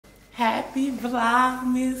Happy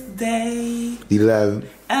Vlogmas Day 11.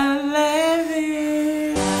 I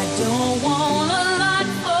don't want a lot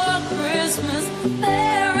for Christmas.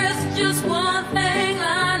 There is just one thing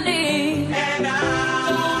I need. And I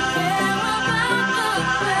don't care about the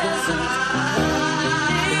presents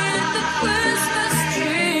underneath the Christmas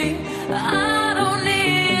tree. I don't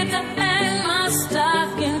need to hang my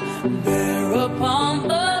stocking there upon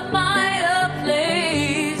the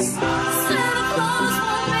fireplace. Santa Claus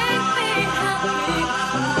will make me happy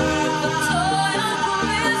with a toy on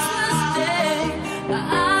Christmas Day.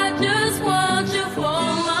 I just want you for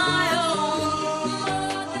my own.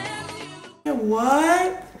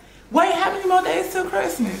 what? Wait, how many more days till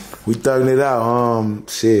Christmas? We thugging it out.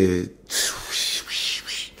 Shit.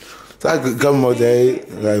 It's like a couple more days,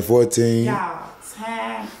 like 14. Y'all,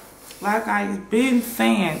 time, like I've been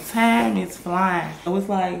saying, time is flying. It was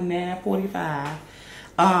like 9:45.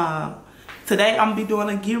 Today I'm gonna be doing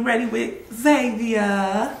a get ready with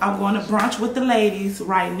Zavia. I'm going to brunch with the ladies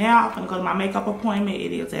right now. I'm gonna go to my makeup appointment.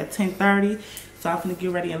 It is at 10:30, so I'm gonna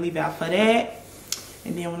get ready and leave out for that.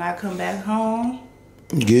 And then when I come back home,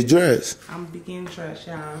 Get dressed. I'm gonna be getting dressed,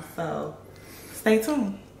 y'all. So stay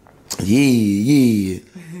tuned. Yeah.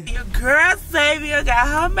 Your girl Zavia got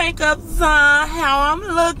her makeup on. How I'm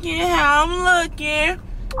looking.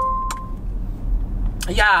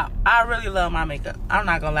 Y'all, I really love my makeup. I'm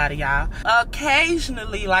not gonna lie to y'all.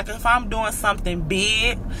 Occasionally, like if I'm doing something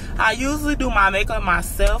big, I usually do my makeup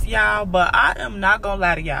myself, y'all. But I am not gonna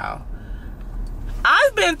lie to y'all.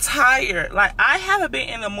 I've been tired. Like, I haven't been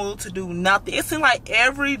in the mood to do nothing. It seems like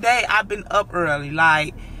every day I've been up early.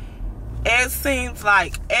 Like, it seems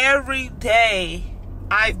like every day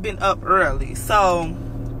I've been up early. So,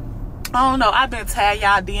 I don't know. I've been tired,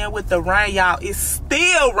 y'all. Then with the rain, y'all, it's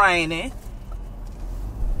still raining.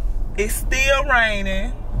 It's still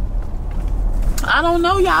raining. I don't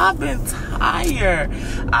know, y'all. I've been tired.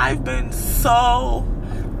 I've been so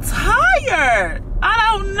tired. I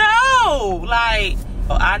don't know. Like,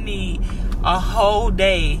 I need a whole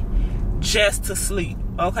day just to sleep,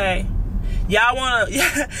 okay? Y'all want a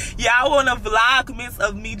vlogmas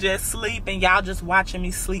of me just sleeping, y'all just watching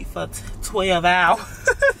me sleep for 12 hours.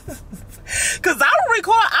 Cause I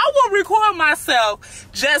will record myself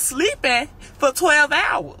just sleeping for 12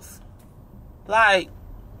 hours. Like,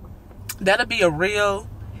 that'll be a real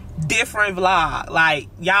different vlog. Like,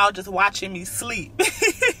 y'all just watching me sleep.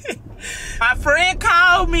 My friend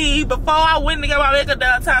called me before I went to get my makeup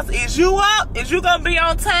done. Is you up? Is you gonna be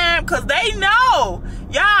on time? Cause they know,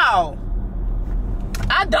 y'all,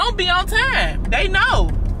 I don't be on time. They know.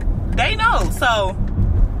 So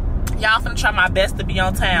y'all finna try my best to be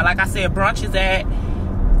on time. Like I said, brunch is at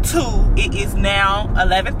 2. It is now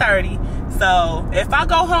 11:30. So if I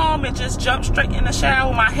go home and just jump straight in the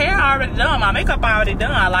shower, my hair already done, my makeup already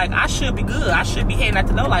done, like I should be good. I should be heading out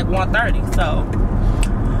the door like 1:30. So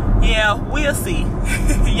yeah, we'll see.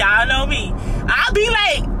 Y'all know me. I'll be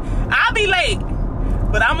late.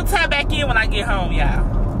 But I'm gonna tap back in when I get home, y'all.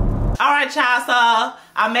 Alright, y'all, so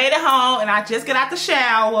I made it home and I just get out the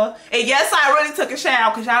shower. And yes, I really took a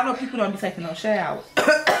shower because y'all know people don't be taking no showers.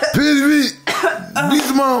 Please,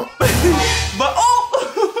 mom.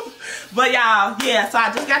 But y'all, yeah, so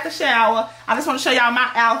I just got the shower. I just want to show y'all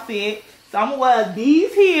my outfit. So I'm gonna wear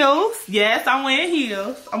these heels. Yes, I'm wearing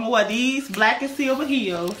heels. I'm gonna wear these black and silver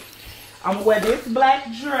heels. I'm gonna wear this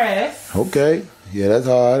black dress. Okay. Yeah, that's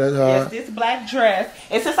hard. Yes, this black dress.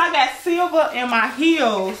 And since I got silver in my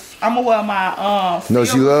heels, I'm gonna wear my No,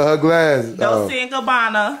 she love her glasses. Dolce &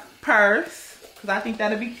 Gabbana purse. Cause I think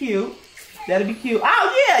that'll be cute. Oh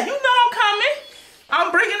yeah, you know I'm coming.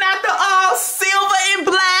 I'm bringing out the silver and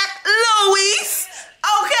black Louis.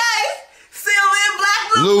 Okay? Silver and black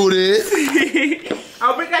Louis.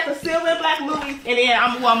 I'll bring out the silver and black Louis. And then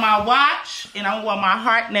I'm gonna wear my watch. And I'm gonna wear my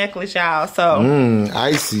heart necklace, y'all. So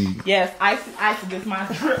icy. Yes, icy. This is my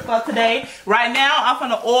trip for today. Right now, I'm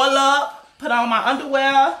gonna oil up, put on my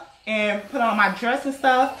underwear, and put on my dress and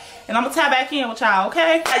stuff. And I'm gonna tie back in with y'all,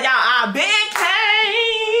 okay? Y'all, I been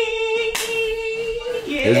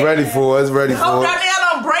came. Yeah. It's ready for us. Hope y'all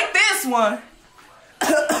don't break this one.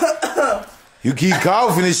 You keep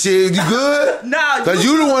coughing and shit. You good? No. Cause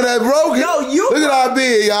you the one that broke it. No, you. Look at our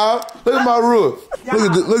bed, y'all. Look at my roof.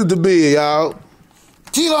 Look at the bed, y'all.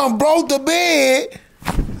 She done broke the bed.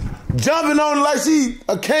 Jumping on it like she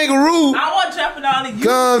a kangaroo. I wasn't jumping on it.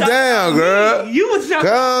 Calm down, girl. You was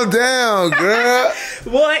jumping. Calm down, girl.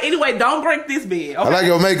 Boy, anyway, don't break this bed, okay? I like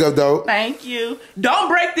your makeup, though. Thank you. Don't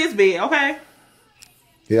break this bed, okay?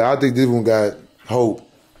 Yeah, I think this one got hope.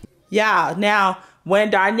 Y'all, now,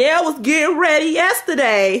 when Darnell was getting ready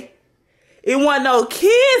yesterday, it wasn't no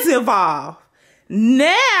kids involved.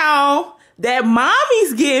 Now that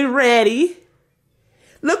mommy's getting ready,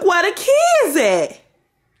 look where the kids at.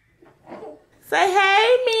 Say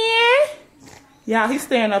hey, man. Y'all, he's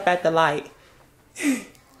staring up at the light.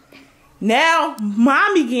 Now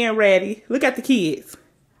mommy getting ready. Look at the kids.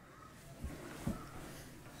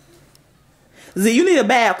 Z, you need a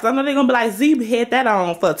bath, because I know they're going to be like, Z had that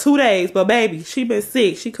on for 2 days. But, baby, she been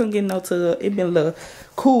sick. She couldn't get no tub. It been a little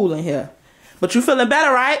cool in here. But you feeling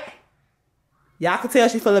better, right? Y'all can tell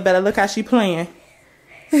she feeling better. Look how she playing.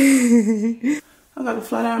 I got to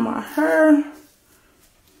flat iron my hair.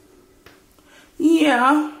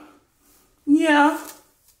 Yeah. Yeah.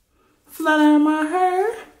 Flat iron my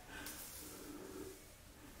hair.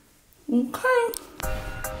 Okay.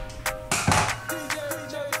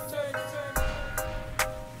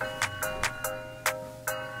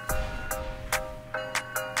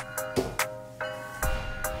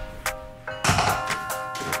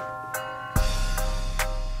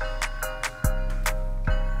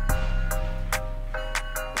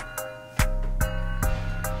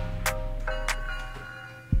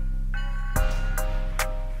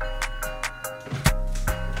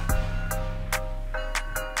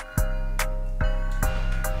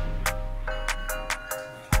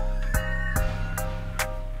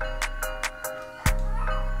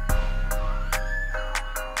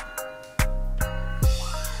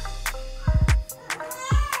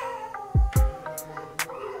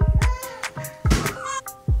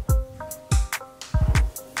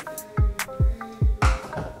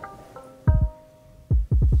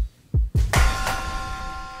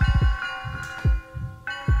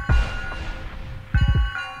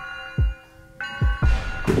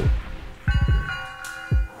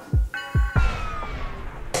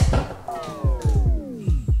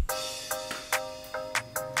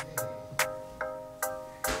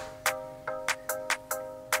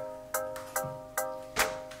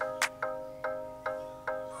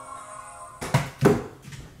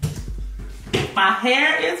 My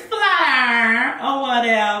hair is flat or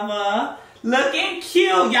whatever. Looking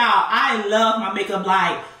cute, y'all. I love my makeup.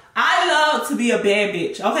 Like, I love to be a bad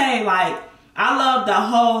bitch, okay? Like, I love the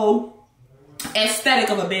whole aesthetic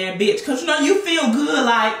of a bad bitch. Because, you know, you feel good.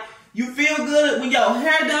 Like, you feel good when your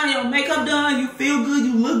hair done, your makeup done. You feel good,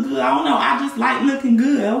 you look good. I don't know. I just like looking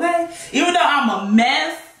good, okay? Even though I'm a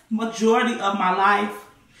mess majority of my life.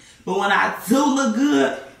 But when I do look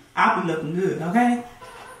good, I'll be looking good, okay?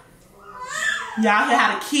 Y'all hear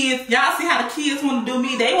how the kids, y'all see how the kids want to do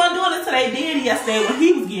me. They weren't doing it to their daddy yesterday when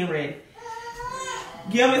he was getting ready.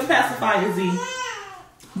 Give him his pacifier, Z.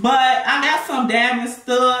 But I got some diamond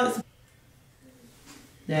studs.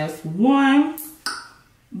 That's one.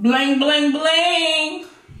 Bling, bling, bling.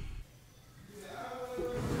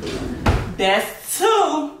 That's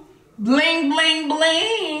two. Bling, bling,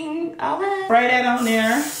 bling. Okay. Spray that on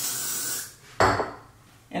there.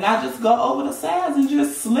 And I just go over the sides and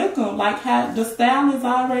just slick them like how the stylist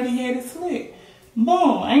already had it slick.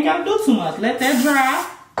 Boom. I ain't got to do too much. Let that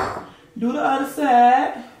dry. Do the other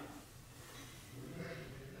side.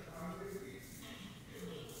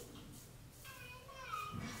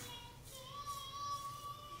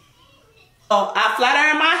 Oh, I flat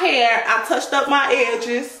ironed my hair. I touched up my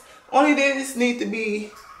edges. Only they just need to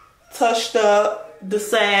be touched up. The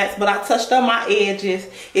sides, but I touched up my edges.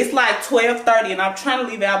 It's like 12:30 and I'm trying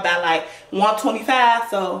to leave out by like 1:25,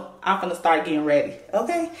 so I'm gonna start getting ready.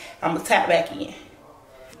 Okay, I'm gonna tap back in.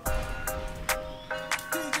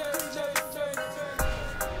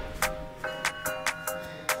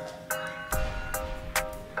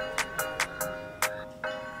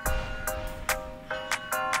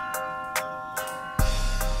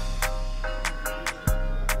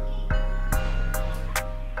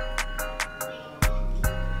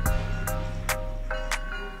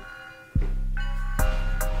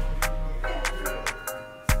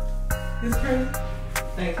 It's pretty.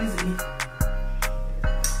 Thank you, Z.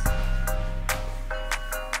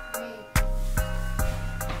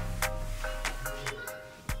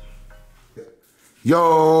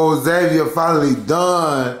 Yo, Zavia finally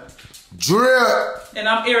done. Drip. And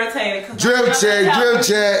I'm irritated. Drip check, drip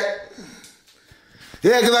check.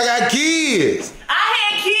 Yeah, because I got kids. I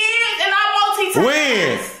had kids and I multitasked.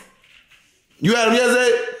 When? You had them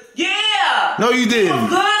yesterday? Yeah. No, you didn't. It was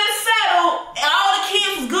good and settled. All the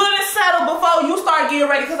kids was good and settled before you start getting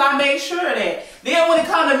ready because I made sure of that. Then when it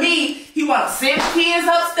come to me, he want to send kids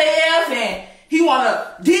upstairs and he want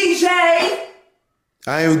to DJ.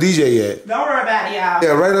 I ain't DJ yet. Don't worry about it, y'all.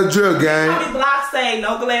 Yeah, right up drip, gang. How many blocks say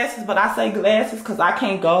no glasses, but I say glasses because I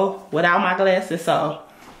can't go without my glasses, so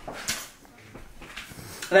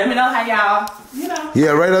let me know how y'all, you know.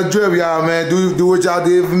 Yeah, right up drip, y'all, man. Do what y'all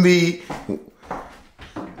did for me.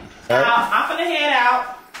 I'm finna head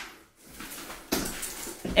out.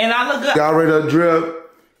 And I look good. Y'all ready to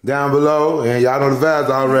drip down below, and y'all know the vibes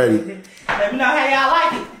already. Let me know how y'all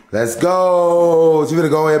like it. Let's go. She finna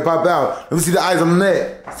go ahead and pop out. Let me see the ice on the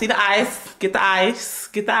neck. See the ice. Get the ice.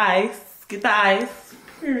 Get the ice. Get the ice.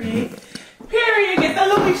 Period. Period. Get the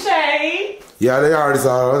Louis shade. Yeah, they already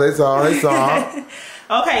saw. They saw.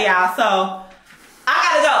 Okay, y'all. So I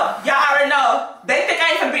gotta go. Y'all already know. They think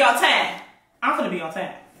I ain't finna be on time. I'm finna be on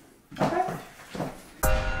time. Okay.